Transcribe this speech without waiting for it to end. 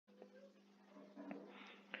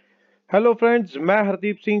Hello friends, मैं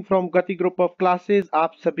Hardeep Singh from गति group of classes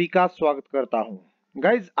आप सभी का स्वागत करता हूं।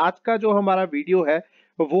 गाइज, आज का जो हमारा वीडियो है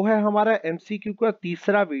वो है हमारा एमसीक्यू का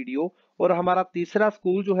तीसरा वीडियो और हमारा तीसरा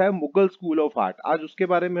स्कूल जो है मुगल स्कूल ऑफ आर्ट। आज उसके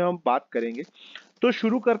बारे में हम बात करेंगे। तो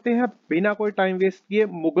शुरू करते हैं बिना कोई टाइम वेस्ट किए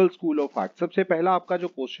मुगल स्कूल ऑफ आर्ट। सबसे पहला आपका जो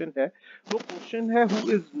क्वेश्चन है वो क्वेश्चन है,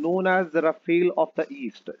 who is known as Rafale of the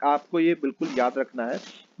east. आपको ये बिल्कुल याद रखना है।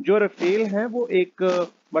 जो रफेल है वो एक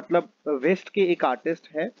मतलब वेस्ट के एक आर्टिस्ट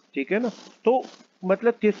है, ठीक है ना। तो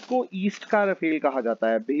मतलब किसको ईस्ट का रफेल कहा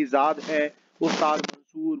जाता है? बेहजाद है, उस्ताद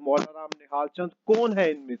मंसूर, मौलाना राम निहाल चंद, कौन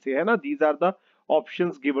है इनमें से, है ना। These are the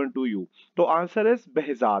options given to you. तो आंसर इज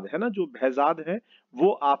बेहजाद, है ना। जो बेहजाद है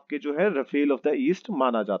वो आपके जो है रफेल ऑफ द ईस्ट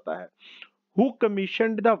माना जाता है। Who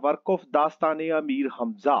commissioned the work of दास्तान अमीर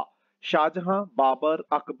हमजा? शाहजहां, बाबर,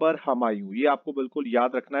 अकबर, हुमायूं। ये आपको बिल्कुल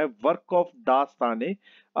याद रखना है। वर्क ऑफ दास्तान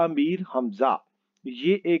अमीर हमजा,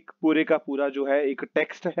 ये एक पूरे का पूरा जो है एक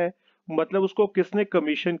टेक्स्ट है। मतलब उसको किसने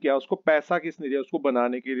कमीशन किया, उसको पैसा किसने दिया, उसको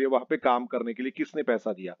बनाने के लिए, वहां पे काम करने के लिए किसने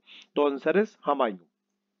पैसा दिया? तो आंसर इज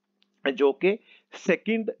हुमायूं, जो कि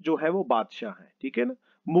सेकंड जो है वो बादशाह है, ठीक है ना।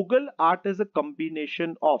 Mughal art is a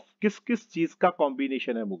combination of, किस किस चीज का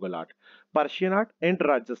कॉम्बिनेशन है Mughal art? Persian art and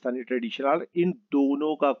Rajasthani traditional art, इन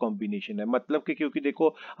दोनों का कॉम्बिनेशन है। मतलब कि क्योंकि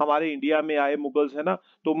देखो हमारे इंडिया में आए मुगल्स, है ना,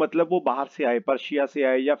 तो मतलब वो बाहर से आए, पर्शिया से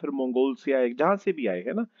आए या फिर मंगोल से आए, जहां से भी आए,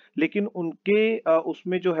 है ना। लेकिन उनके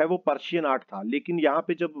उसमें जो है वो पर्शियन आर्ट था, लेकिन यहाँ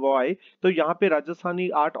पे जब वो आए तो यहाँ पे राजस्थानी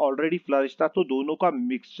आर्ट ऑलरेडी फ्लरिश था। तो दोनों का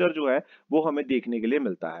मिक्सचर जो है वो हमें देखने के लिए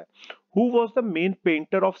मिलता है। Who was the main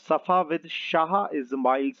painter of Safa with Shah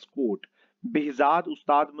Ismail's court? Behzad,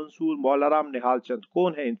 उस्ताद मंसूर, मौलाराम निहाल चंद,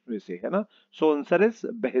 कौन है इनमें से, है ना। सो आंसर इज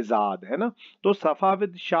बेहजाद, है ना। तो सफा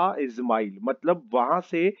विद शाह इस्माइल मतलब वहां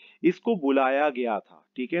से इसको बुलाया गया था,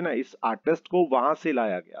 ठीक है ना। इस आर्टिस्ट को वहां से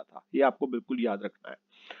लाया गया था, ये आपको बिल्कुल याद रखना है।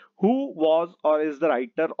 हु वॉज और is the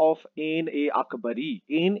writer of N A Akbari?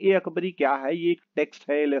 N A Akbari क्या है? ये एक टेक्स्ट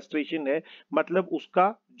है, इलस्ट्रेशन है। मतलब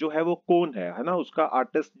उसका जो है वो कौन है ना। उसका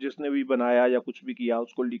आर्टिस्ट जिसने भी बनाया या कुछ भी किया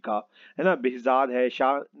उसको लिखा, है ना। बेहजाद है,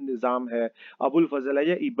 शाह निजाम है, अबुल फजल है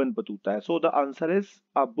या इब्न बतूता है। So the answer is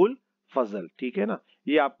Abul फजल, ठीक है ना।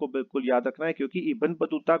 ये आपको बिल्कुल याद रखना है क्योंकि इब्न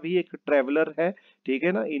बतूता भी एक ट्रेवलर है, ठीक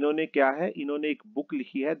है ना। इन्होंने क्या है, इन्होंने एक बुक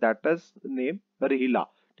लिखी है दैट इज नेम रिहिला,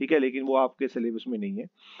 ठीक है, लेकिन वो आपके सिलेबस में नहीं है।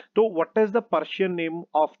 तो what is the Persian name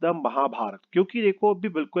of the Mahabharat? क्योंकि देखो अभी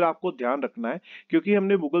बिल्कुल आपको ध्यान रखना है, क्योंकि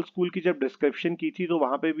हमने मुगल स्कूल की जब डिस्क्रिप्शन की थी तो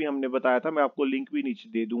वहां पे भी हमने बताया था, मैं आपको लिंक भी नीचे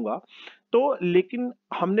दे दूंगा। तो लेकिन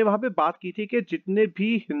हमने वहां पे बात की थी कि जितने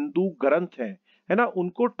भी हिंदू ग्रंथ हैं, है ना,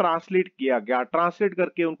 उनको ट्रांसलेट किया गया, ट्रांसलेट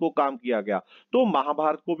करके उनको काम किया गया। तो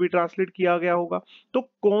महाभारत को भी ट्रांसलेट किया गया होगा। तो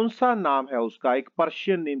कौन सा नाम है उसका? एक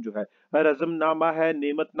पर्शियन नेम जो है, रजमनामा है,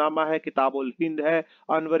 नेमतनामा है, किताबुल हिंद है,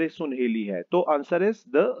 अनवर सुनहेली है। तो आंसर इज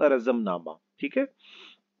द रजमनामा, ठीक है।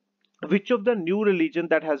 Which of the new religion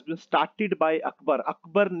that has been started by Akbar?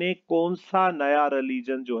 Akbar ने कौन सा नया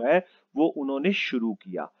रिलीजन जो है वो उन्होंने शुरू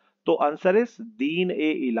किया? तो आंसर इज दीन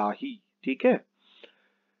ए इलाही, ठीक है।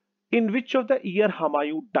 इन which of the year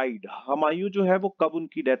Humayun died? Humayun जो है वो कब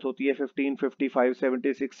उनकी डेथ होती है? 1555,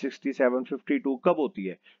 76, 67, 52, कब होती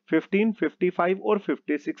है? 15, 55 और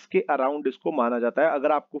 56 के अराउंड इसको माना जाता है।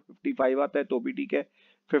 अगर आपको 55 आता है तो भी ठीक है,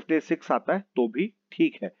 56 आता है तो भी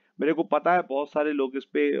ठीक है। मेरे को पता है बहुत सारे लोग इस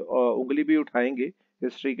पे उंगली भी उठाएंगे,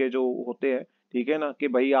 हिस्ट्री के जो होते हैं, ठीक है ना, कि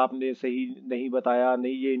भाई आपने सही नहीं बताया,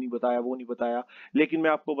 नहीं ये नहीं बताया, वो नहीं बताया। लेकिन मैं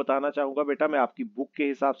आपको बताना चाहूंगा बेटा, मैं आपकी बुक के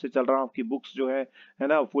हिसाब से चल रहा हूँ। आपकी बुक्स जो है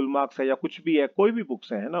ना, फुल मार्क्स है या कुछ भी है, कोई भी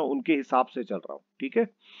बुक्स है ना, उनके हिसाब से चल रहा हूँ, ठीक है।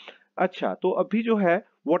 अच्छा, तो अभी जो है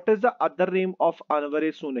what is the other name of Anwar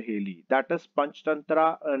सुनहेली? That is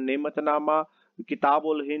Panchatantra, नेमतनामा, किताब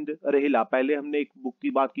उल हिंद, रेहिला। पहले हमने एक बुक की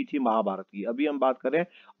बात की थी महाभारत की, अभी हम बात करें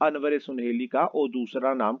अनवर सुनहेली का, और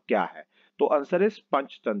दूसरा नाम क्या है? तो आंसर इज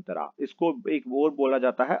पंचतंत्रा। इसको एक और बोला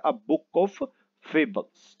जाता है अ बुक ऑफ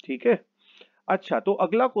फेबल्स, ठीक है। अच्छा, तो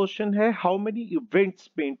अगला क्वेश्चन है, how many events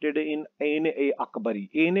painted in N A Akbari?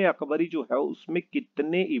 N A Akbari जो है उसमें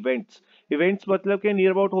कितने इवेंट्स? इवेंट्स मतलब कि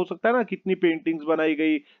नियर अबाउट हो सकता है ना, कितनी पेंटिंग्स बनाई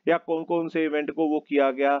गई या कौन कौन से इवेंट को वो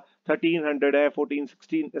किया गया। 1300 है,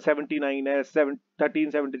 1479 है,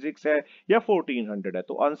 1376 है या 1400 है?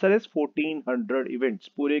 तो आंसर इज 1400 इवेंट्स,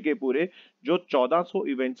 पूरे के पूरे जो 1400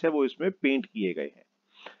 इवेंट्स है वो इसमें पेंट किए गए हैं।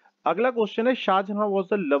 अगला क्वेश्चन है, Shahjahan was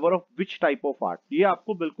the lover of which type of art? ये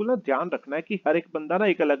आपको बिल्कुल ना ध्यान रखना है कि हर एक बंदा ना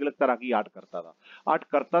एक अलग अलग तरह की आर्ट करता था। आर्ट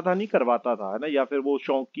करता था, नहीं करवाता था, है ना, या फिर वो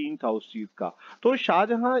शौकीन था उस चीज का। तो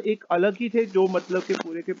शाहजहां एक अलग ही थे, जो मतलब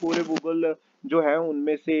के पूरे मुगल जो है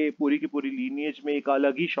उनमें से पूरी की पूरी लीनिएज में एक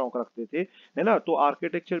अलग ही शौक रखते थे, है ना। तो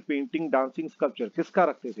आर्किटेक्चर, पेंटिंग, डांसिंग, स्कल्पचर किसका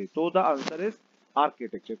रखते थे? तो द आंसर इज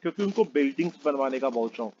आर्किटेक्चर, क्योंकि उनको बिल्डिंग्स बनवाने का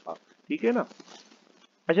बहुत शौक था, ठीक है ना।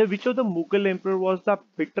 अच्छा, which of the Mughal emperor was the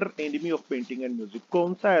bitter enemy of painting and music?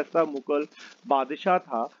 कौन सा ऐसा मुगल बादशाह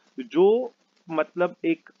था जो मतलब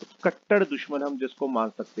एक कट्टर दुश्मन हम जिसको मान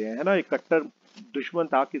सकते हैं, है ना, एक कट्टर दुश्मन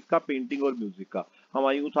था किसका? पेंटिंग और म्यूजिक का।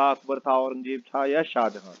 हुमायूं था, अकबर था, औरंगजेब था या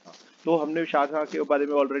शाहजहां था? तो हमने शाहजहां के बारे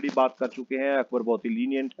में ऑलरेडी बात कर चुके हैं, अकबर बहुत ही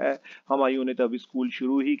लीनियंट है, हुमायूं ने तो अभी स्कूल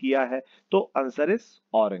शुरू ही किया है, तो आंसर इज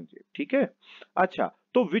औरंगजेब। ठीक है। अच्छा,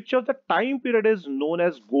 तो which of the time period is known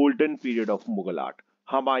as golden period of Mughal art?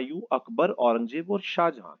 Humayun, Akbar, Aurangzeb और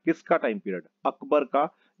शाहजहां, किसका टाइम पीरियड? अकबर का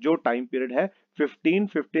जो टाइम पीरियड है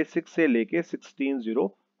 1556 से लेके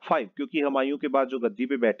 1605, क्योंकि हुमायूं के बाद जो गद्दी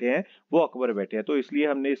पे बैठे हैं वो अकबर बैठे हैं, तो इसलिए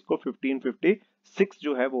हमने इसको 1556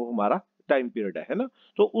 जो है वो हमारा टाइम पीरियड है ना।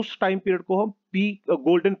 तो उस टाइम पीरियड को हम पीक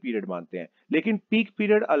गोल्डन पीरियड मानते हैं, लेकिन पीक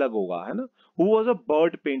पीरियड अलग होगा, है ना। Who was a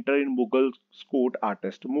bird painter in Mughals court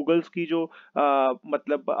artist? Mughals की जो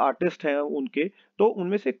मतलब आर्टिस्ट हैं उनके, तो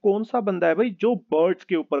उनमें से कौन सा बंदा है भाई जो बर्ड्स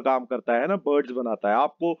के ऊपर काम करता है ना, बर्ड्स बनाता है?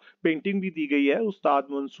 आपको पेंटिंग भी दी गई है, उस्ताद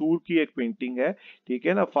मंसूर की एक पेंटिंग है, ठीक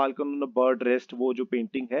है ना, फाल्कन ऑन बर्ड रेस्ट, वो जो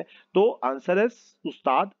पेंटिंग है, तो आंसर है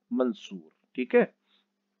उस्ताद मंसूर। ठीक है।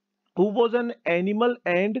 Who was an animal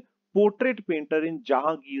and portrait painter in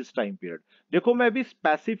Jahangir time period? देखो मैं भी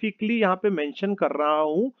स्पेसिफिकली यहाँ पे मेंशन कर रहा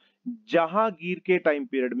हूं जहांगीर के टाइम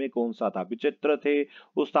पीरियड में कौन सा था। विचित्र थे,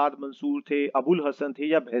 उस्ताद मंसूर थे, अबुल हसन थे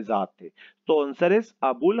या behzad थे? तो आंसर इज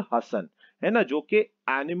अबुल हसन, है ना, जो कि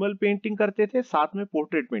एनिमल पेंटिंग करते थे, साथ में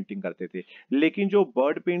पोर्ट्रेट पेंटिंग करते थे। लेकिन जो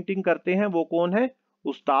बर्ड पेंटिंग करते हैं वो कौन है?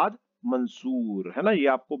 उस्ताद मंसूर, है ना, ये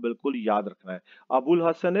आपको बिल्कुल याद रखना है। Abul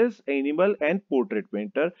Hasan is animal and portrait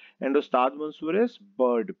painter and Ustad Mansoor is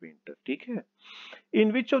bird painter. ठीक है।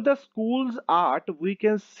 In which of the school's art we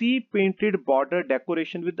can see painted border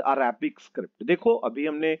decoration with Arabic script? देखो अभी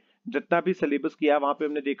हमने जितना भी सिलेबस किया है वहां पे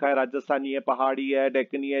हमने देखा है राजस्थानी है, पहाड़ी है,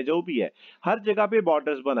 डेक्कनी है, जो भी है, हर जगह पे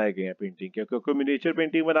बॉर्डर्स बनाए गए हैं पेंटिंग के, क्योंकि मिनिएचर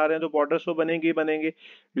पेंटिंग बना रहे हैं तो बॉर्डर्स तो बनेंगे ही बनेंगे।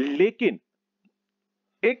 लेकिन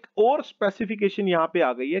एक और स्पेसिफिकेशन यहाँ पे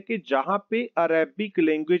आ गई है कि जहां पे अरेबिक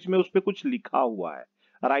लैंग्वेज में उस पे कुछ लिखा हुआ है,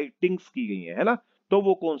 राइटिंग्स की गई है ना, तो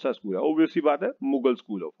वो कौन सा स्कूल है? ऑब्वियसली बात है, Mughal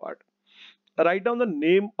school of art. Write down the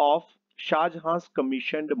name of Shahjahan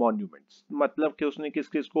commissioned monuments, मतलब कि उसने किस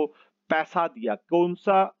किस को पैसा दिया, कौन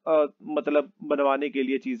सा मतलब बनवाने के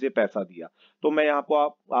लिए चीजें पैसा दिया? तो मैं यहाँ को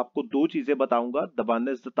आपको दो चीजें बताऊंगा। The one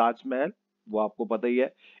is the Taj Mahal, वो आपको पता ही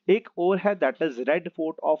है, एक और है that is red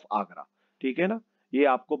fort of Agra. ठीक है ना, ये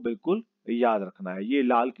आपको बिल्कुल याद रखना है, ये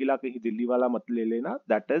लाल किला कहीं दिल्ली वाला मत ले लेना,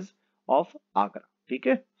 दैट इज ऑफ आगरा। ठीक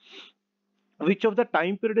है। Which of the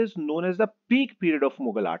time period is known as the peak period of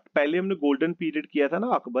Mughal art? पहले हमने गोल्डन पीरियड किया था ना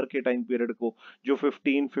अकबर के टाइम पीरियड को, जो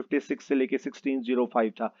 1556 से लेके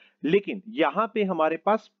 1605 था, लेकिन यहाँ पे हमारे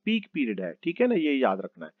पास पीक पीरियड है, ठीक है ना, ये याद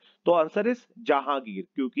रखना है। तो आंसर इज जहांगीर,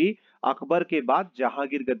 क्योंकि अकबर के बाद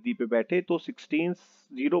जहांगीर गद्दी पे बैठे, तो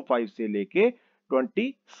 1605 से लेके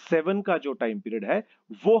 27 का जो टाइम पीरियड है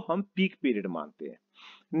वो हम पीक पीरियड मानते हैं।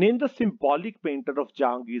 Name the symbolic painter of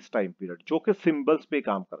Jahangir time period, जो कि सिंबल्स पे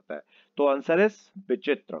काम करता है। तो आंसर है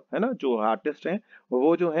विचित्र, है ना, जो आर्टिस्ट हैं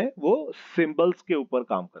वो जो है वो सिंबल्स के ऊपर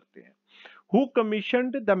काम करते हैं। Who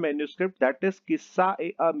commissioned the manuscript that is किस्सा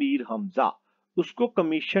ए अमीर हमजा? उसको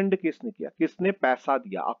कमीशनड किसने किया, किसने पैसा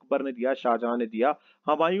दिया? अकबर ने दिया, शाहजहां ने दिया,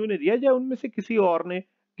 हुमायूं ने दिया, या उनमें से किसी और ने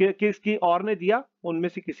किसकी और ने दिया? उनमें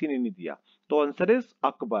से किसी ने नहीं दिया। तो आंसर इज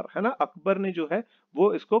अकबर, है ना, अकबर ने जो है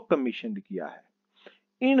वो इसको कमीशन किया है।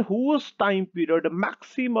 In whose time period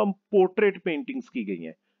maximum portrait paintings की गई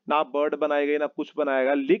हैं? ना बर्ड बनाए गए ना कुछ बनाया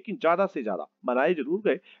गया, लेकिन ज्यादा से ज्यादा बनाए जरूर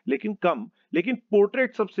गए लेकिन कम, लेकिन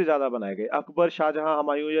पोर्ट्रेट सबसे ज्यादा बनाए गए। अकबर, शाहजहां,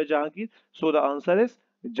 हुमायूं या Jahangir? So the answer is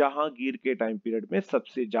Jahangir के टाइम पीरियड में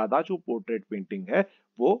सबसे ज्यादा जो पोर्ट्रेट पेंटिंग है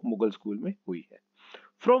वो मुगल स्कूल में हुई है।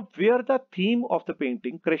 From where the theme of the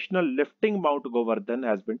painting Krishna lifting Mount Govardhan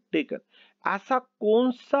has been taken? ऐसा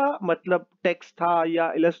कौन सा मतलब टेक्स्ट था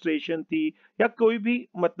या इलस्ट्रेशन थी या कोई भी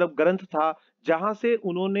मतलब ग्रंथ था जहां से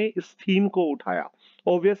उन्होंने इस थीम को उठाया?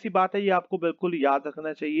 ऑब्वियस सी बात है, ये आपको बिल्कुल याद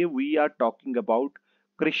रखना चाहिए। We are talking about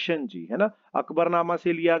Krishna ji, है ना। अकबरनामा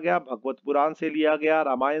से लिया गया, भगवत पुराण से लिया गया,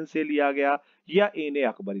 रामायण से लिया गया या एने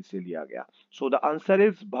अकबरी से लिया गया? सो द आंसर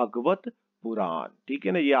इज भगवत पुराण। ठीक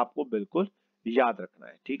है ना, ये आपको बिल्कुल याद रखना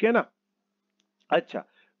है, ठीक है ना। अच्छा,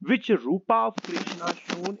 विच रूपा of Krishna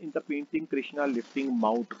shown in the painting Krishna lifting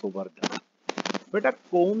mount Govardhan? बेटा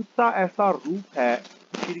कौन सा ऐसा रूप है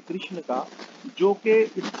श्री कृष्ण का जो कि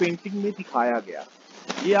इस पेंटिंग में दिखाया गया?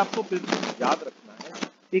 ये आपको बिल्कुल याद रखना है।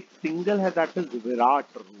 एक सिंगल है दैट इज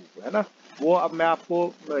विराट रूप, है ना। वो अब मैं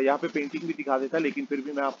आपको यहाँ पे पेंटिंग भी दिखा देता, लेकिन फिर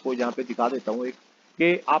भी मैं आपको यहाँ पे दिखा देता हूँ एक,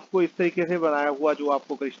 कि आपको इस तरीके से बनाया हुआ जो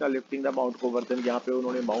आपको Krishna lifting the mount Govardhan, यहाँ पे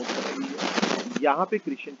उन्होंने माउंट बनाई है, यहाँ पे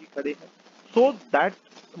कृष्ण जी खड़े हैं, सो दैट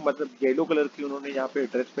मतलब येलो कलर की उन्होंने यहाँ पे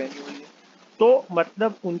ड्रेस पहनी हुई है, तो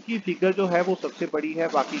मतलब उनकी फिगर जो है वो सबसे बड़ी है,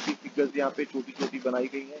 बाकी की फिगर्स यहाँ पे छोटी छोटी बनाई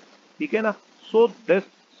गई है, ठीक है ना। So this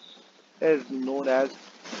is known as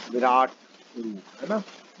Virat रूप, है ना।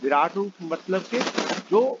 विराट रूप मतलब के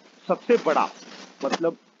जो सबसे बड़ा,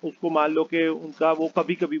 मतलब उसको मान लो कि उनका वो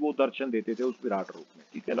कभी कभी वो दर्शन देते थे उस विराट रूप में,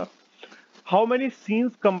 ठीक है ना। How many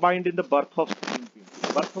scenes combined in the birth of स्लीन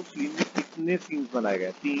painting, birth of स्लीन में कितने सीन्स बनाए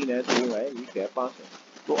गए? 3 है, 2 है, 1 है, 5 है,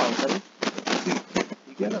 तो आंसर इज 3,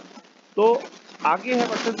 ठीक है ना। तो आगे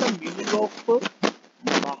है मतलब द मीनिंग ऑफ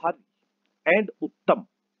बाहरी एंड उत्तम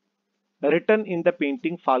written in the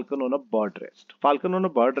painting falcon on a bird rest. Falcon on a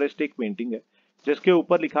bird rest एक पेंटिंग है जिसके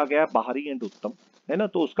ऊपर लिखा गया है बाहरी एंड उत्तम, है ना।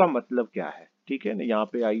 तो उसका मतलब क्या है, ठीक है ना, यहाँ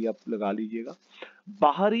पे आई आप लगा लीजिएगा।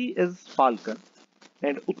 बाहरी इज फाल्कन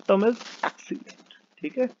एंड उत्तम इज एक्सीलेंट,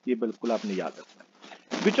 ठीक है, ये बिल्कुल आपने याद रखना है।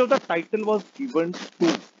 Which of the title was given to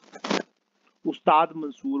Ustad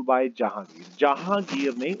Mansoor bye Jahangir,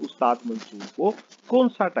 Jahangir ने उस्ताद मंसूर को कौन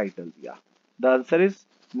सा टाइटल दिया? द आंसर इज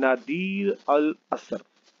नादिर अल असर,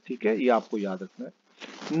 ठीक है, ये आपको याद रखना है।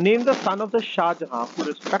 Name the son of the Shahjahan who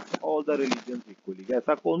respect all the religions equally,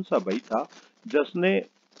 ऐसा कौन सा भाई था जिसने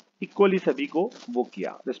इक्वली सभी को वो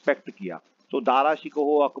किया, रिस्पेक्ट किया? तो Dara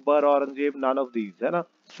Shikoh, Akbar, Aurangzeb, none of these, है ना।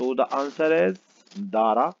 So the answer is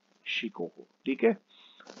Dara Shikoh, ठीक है।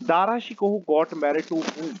 Dara Shikoh got married to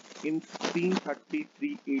whom in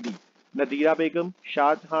 1633 AD? नदीरा Begum,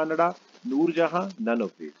 शाहजहानड़ा, Noor Jahan, none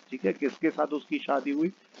of this, ठीक है। किसके साथ उसकी शादी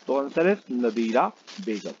हुई? तो आंसर है नदीरा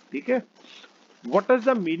बेगम, ठीक है। What is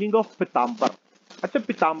the meaning of पीताम्बर? अच्छा,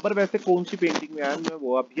 पीताम्बर वैसे कौन सी पेंटिंग में आया, मैं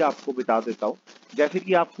वो अभी आपको बता देता हूँ। जैसे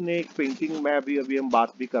कि आपने एक पेंटिंग में अभी अभी हम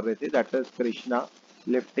बात भी कर रहे थे, that is Krishna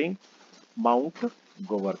lifting mount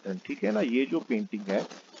Govardhan, ठीक है ना। ये जो पेंटिंग है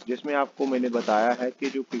जिसमें आपको मैंने बताया है कि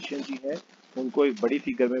जो कृष्ण जी है उनको एक बड़ी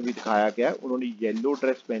फिगर में भी दिखाया गया है, उन्होंने येलो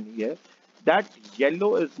ड्रेस पहनी है, that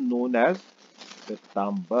yellow is known as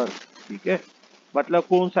पीताम्बर, ठीक है। मतलब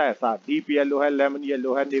कौन सा ऐसा डीप येलो है, लेमन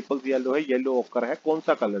येलो है, नेपल्स येलो है, येलो ओकर है, कौन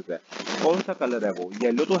सा कलर है? कौन सा कलर है? वो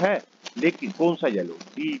येलो तो है लेकिन कौन सा येलो?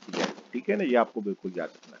 डीप येलो, ठीक है ना, ये आपको बिल्कुल याद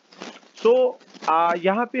रखना है। सो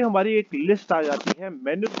यहाँ पे हमारी एक लिस्ट आ जाती है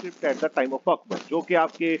manuscript at the time of Akbar, जो कि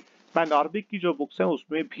आपके पैनॉर्बिक की जो बुक्स हैं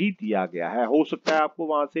उसमें भी दिया गया है। हो सकता है आपको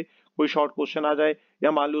वहां से कोई शॉर्ट क्वेश्चन आ जाए,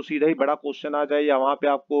 या मान लो सीधा ही बड़ा क्वेश्चन आ जाए, या वहां पे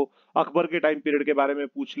आपको अकबर के टाइम पीरियड के बारे में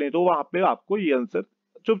पूछ लें, तो वहां पे आपको ये आंसर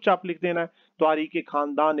चुपचाप लिख देना है। तारीख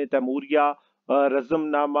खानदान तैमूरिया,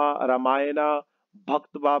 रजमनामा, रामायणा,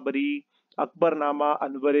 भक्त बाबरी, अकबरनामा,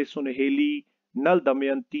 अनवर सुनहेली, नल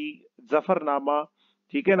दमयंती, जफरनामा,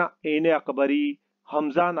 ठीक है ना, एन अकबरी,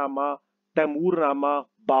 हमजा नामा, तैमूर नामा,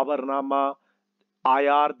 बाबर नामा,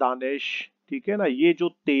 आयार दानिश, ठीक है ना। ये जो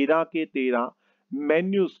 13 के 13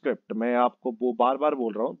 मैन्यूस्क्रिप्ट, मैं आपको वो बार बार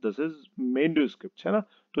बोल रहा हूँ, दिस इज मैन्यूस्क्रिप्ट, है ना।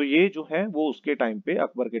 तो ये जो है वो उसके टाइम पे,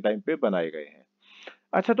 अकबर के टाइम पे बनाए गए हैं।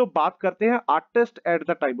 अच्छा, तो बात करते हैं artist at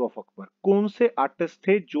the time of Akbar. कौन से आर्टिस्ट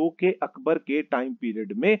थे जो कि अकबर के टाइम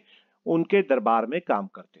पीरियड में उनके दरबार में काम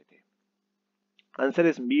करते थे? Answer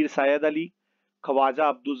is Mir Syed Ali, Khwaja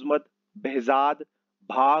अब्दुलजमद, behzad,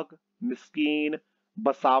 भाग, मिस्कीन,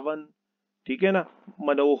 बसावन, ठीक है ना,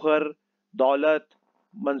 मनोहर, दौलत,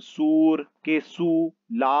 मंसूर, केसू,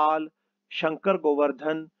 लाल, शंकर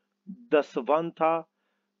गोवर्धन, दसवंथा,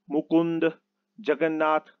 मुकुंद,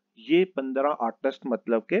 जगन्नाथ। ये 15 आर्टिस्ट,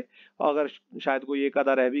 मतलब के अगर शायद कोई एक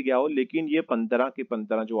आधा रह भी गया हो, लेकिन ये 15 के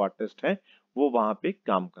 15 जो आर्टिस्ट हैं वो वहां पे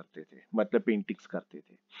काम करते थे, मतलब पेंटिंग्स करते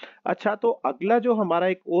थे। अच्छा, तो अगला जो हमारा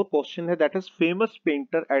एक और क्वेश्चन है, that is famous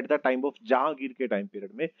painter at the time of Jahangir के टाइम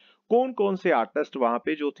पीरियड में कौन कौन से आर्टिस्ट वहां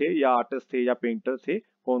पे जो थे, या आर्टिस्ट थे या पेंटर थे,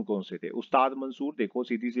 कौन कौन से थे? उस्ताद मंसूर, देखो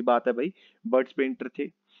सीधी सी बात है भाई, बर्ड्स पेंटर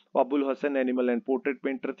थे। Abul Hasan animal and portrait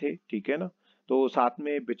painter थे, ठीक है ना। तो साथ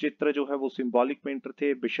में विचित्र जो है वो सिंबॉलिक पेंटर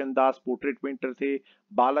थे, बिशन दास पोर्ट्रेट पेंटर थे,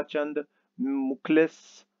 बालाचंद,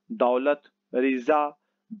 मुखलिस, दौलत, रिजा,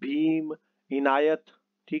 भीम, इनायत,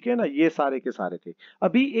 ठीक है ना, ये सारे के सारे थे।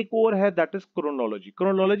 अभी एक और है, दैट इज क्रोनोलॉजी।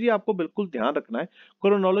 क्रोनोलॉजी आपको बिल्कुल ध्यान रखना है।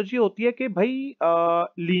 क्रोनोलॉजी होती है कि भाई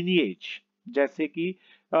लीनिएज, जैसे कि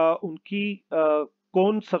उनकी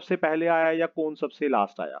कौन सबसे पहले आया या कौन सबसे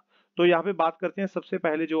लास्ट आया। तो यहाँ पे बात करते हैं, सबसे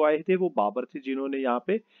पहले जो आए थे वो बाबर थे, जिन्होंने यहाँ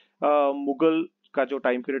पे मुगल का जो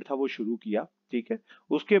टाइम पीरियड था वो शुरू किया, ठीक है।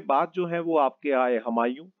 उसके बाद जो है वो आपके आए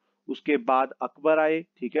हुमायूं, उसके बाद अकबर आए,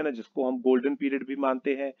 ठीक है ना, जिसको हम गोल्डन पीरियड भी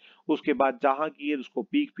मानते हैं। उसके बाद जहांगीर, उसको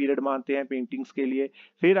पीक पीरियड मानते हैं पेंटिंग्स के लिए।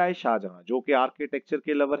 फिर आए शाहजहां, जो कि आर्किटेक्चर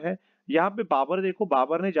के लवर हैं, यहाँ पे बाबर देखो,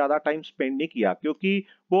 बाबर ने ज्यादा टाइम स्पेंड नहीं किया क्योंकि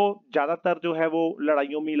वो ज्यादातर जो है वो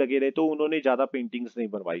लड़ाइयों में ही लगे रहे, तो उन्होंने ज्यादा पेंटिंग्स नहीं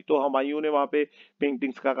बनवाई। तो हुमायूं ने वहां पे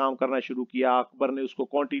पेंटिंग्स का काम करना शुरू किया, अकबर ने उसको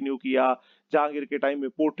कंटिन्यू किया, जहांगीर के टाइम में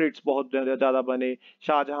पोर्ट्रेट्स बहुत ज्यादा बने,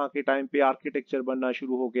 शाहजहां के टाइम पे आर्किटेक्चर बनना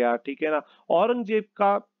शुरू हो गया, ठीक है ना। औरंगजेब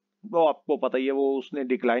का वो आपको पता ही है, वो उसने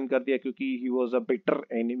डिक्लाइन कर दिया क्योंकि he was a bitter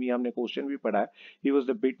enemy, हमने क्वेश्चन भी पढ़ा है, he was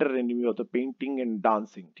the bitter enemy of the painting and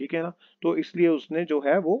dancing, ठीक है ना। तो इसलिए उसने जो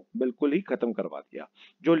है वो बिल्कुल ही खत्म करवा दिया।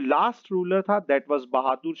 जो लास्ट रूलर था दैट वाज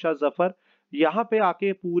बहादुर शाह जफर। यहाँ पे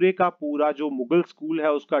आके पूरे का पूरा जो मुगल स्कूल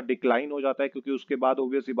है उसका डिक्लाइन हो जाता है, क्योंकि उसके बाद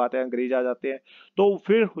ऑब्वियस सी बात है अंग्रेज आ जाते हैं, तो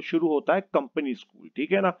फिर शुरू होता है कंपनी स्कूल,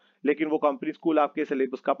 ठीक है ना। लेकिन वो कंपनी स्कूल आपके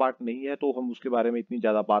सिलेबस का पार्ट नहीं है, तो हम उसके बारे में इतनी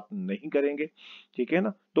ज्यादा बात नहीं करेंगे, ठीक है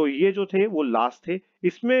ना। तो ये जो थे वो लास्ट थे।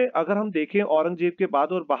 इसमें अगर हम देखें औरंगजेब के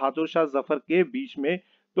बाद और बहादुर शाह जफर के बीच में,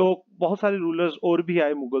 तो बहुत सारे रूलर्स और भी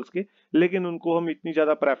आए मुगल्स के, लेकिन उनको हम इतनी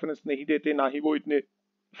ज्यादा प्रेफरेंस नहीं देते, ना ही वो इतने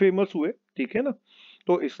फेमस हुए, ठीक है ना।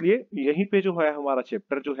 तो इसलिए यहीं पे जो है हमारा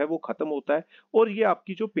चैप्टर जो है वो खत्म होता है। और ये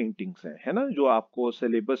आपकी जो पेंटिंग्स हैं, है ना, जो आपको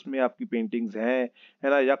सिलेबस में आपकी पेंटिंग्स हैं, है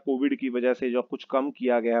ना, या कोविड की वजह से जो कुछ कम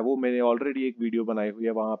किया गया है, वो मैंने ऑलरेडी एक वीडियो बनाई हुई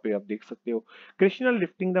है, वहां पे आप देख सकते हो। Krishna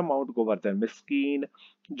lifting the mount Govardhan मिस्कीन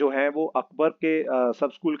जो है वो अकबर के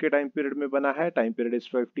सब स्कूल के टाइम पीरियड में बना है। टाइम पीरियड इज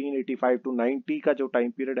 1585 टू 90 का जो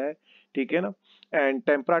टाइम पीरियड है, ठीक है ना। एंड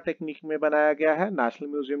टेम्परा टेक्निक में बनाया गया है, नेशनल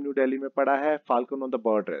म्यूजियम न्यू दिल्ली में पड़ा है। Falcon on the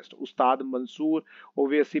bird rest Ustad Mansoor,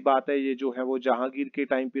 obvious सी बात है ये जो है वो जहांगीर के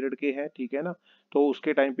टाइम पीरियड के हैं, ठीक है ना। तो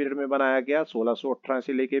उसके टाइम पीरियड में बनाया गया, 1618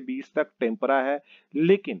 से लेके 20 तक टेम्परा है।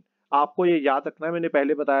 लेकिन आपको ये याद रखना है, मैंने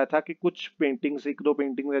पहले बताया था कि कुछ पेंटिंग्स, एक दो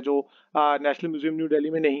पेंटिंग्स है जो नेशनल म्यूजियम न्यू दिल्ली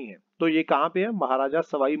में नहीं है। तो ये कहाँ पे है? महाराजा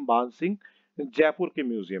सवाई मान सिंह जयपुर के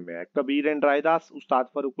म्यूजियम में है। कबीर एंड रायदास उस्ताद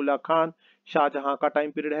फरूकुल्ला खान, शाहजहां का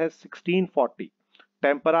टाइम पीरियड है 1640,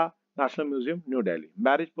 tempera national museum new Delhi.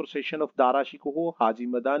 Marriage procession of Dara Shikoh हाजी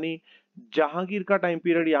मदानी, जहांगीर का टाइम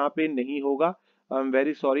पीरियड यहाँ पे नहीं होगा, आई एम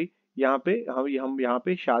वेरी सॉरी। यहाँ पे हम यहाँ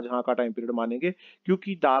पे शाहजहां का टाइम पीरियड मानेंगे,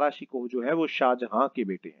 क्योंकि दारा शिकोह जो है वो शाहजहां के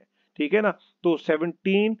बेटे हैं, ठीक है ना। तो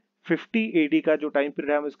 1750 एडी का जो टाइम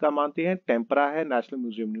पीरियड है हम इसका मानते हैं, टेम्परा है, national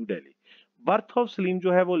museum new Delhi. Birth of Salim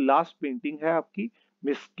जो है वो लास्ट पेंटिंग है आपकी।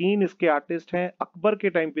 मिस्कीन इसके आर्टिस्ट हैं, अकबर के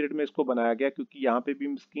टाइम पीरियड में इसको बनाया गया, क्योंकि यहाँ पे भी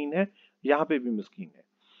मिस्कीन है, यहाँ पे भी मिस्कीन है।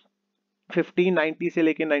 1590 से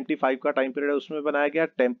लेके 95 का टाइम पीरियड है, उसमें बनाया गया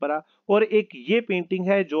टेम्परा। और एक ये पेंटिंग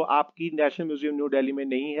है जो आपकी नेशनल म्यूजियम न्यू दिल्ली में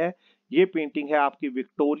नहीं है, ये पेंटिंग है आपकी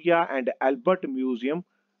Victoria and Albert museum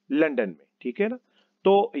London में, ठीक है ना।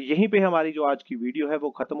 तो यहीं पे हमारी जो आज की वीडियो है वो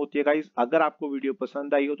खत्म होती है गाइस। अगर आपको वीडियो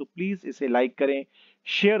पसंद आई हो तो प्लीज इसे लाइक करें,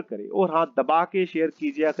 शेयर करें, और हाँ दबा के शेयर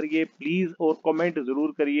कीजिए करिए प्लीज, और कमेंट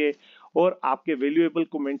जरूर करिए। और आपके वैल्यूएबल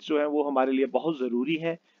कमेंट्स जो है वो हमारे लिए बहुत जरूरी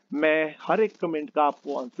है। मैं हर एक कमेंट का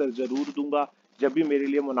आपको आंसर जरूर दूंगा जब भी मेरे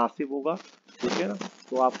लिए मुनासिब होगा, ठीक है ना।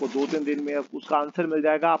 तो आपको 2-3 दिन में उसका आंसर मिल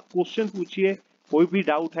जाएगा। आप क्वेश्चन पूछिए, कोई भी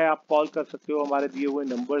डाउट है आप कॉल कर सकते हो, हमारे दिए हुए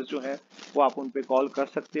नंबर्स जो हैं वो आप उन पे कॉल कर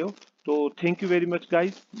सकते हो। तो thank you very much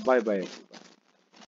guys, bye bye.